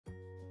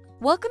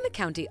Welcome to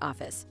County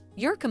Office,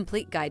 your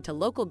complete guide to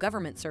local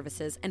government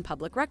services and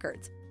public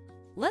records.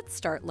 Let's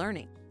start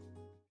learning.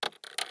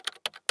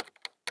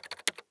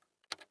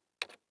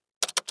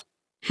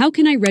 How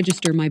can I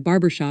register my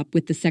barbershop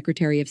with the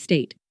Secretary of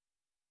State?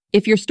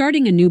 If you're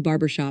starting a new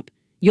barbershop,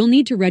 you'll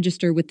need to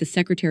register with the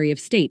Secretary of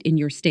State in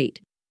your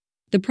state.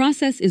 The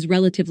process is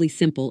relatively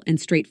simple and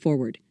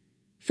straightforward.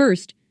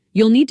 First,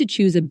 you'll need to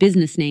choose a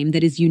business name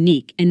that is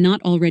unique and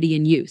not already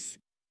in use.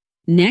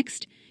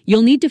 Next,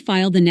 you'll need to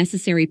file the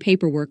necessary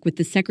paperwork with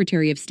the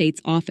Secretary of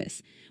State's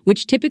office,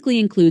 which typically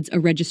includes a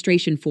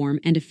registration form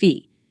and a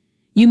fee.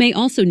 You may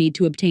also need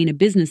to obtain a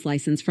business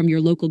license from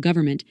your local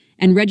government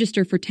and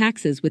register for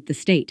taxes with the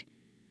state.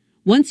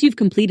 Once you've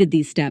completed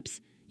these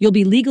steps, you'll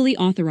be legally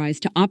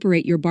authorized to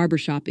operate your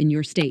barbershop in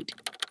your state.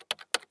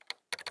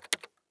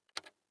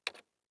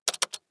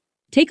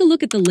 Take a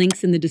look at the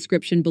links in the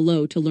description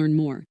below to learn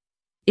more.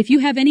 If you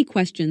have any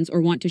questions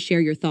or want to share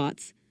your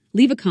thoughts,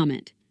 leave a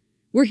comment.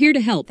 We're here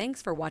to help.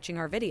 Thanks for watching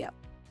our video.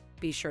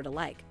 Be sure to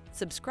like,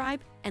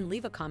 subscribe, and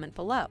leave a comment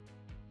below.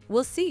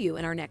 We'll see you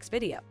in our next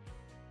video.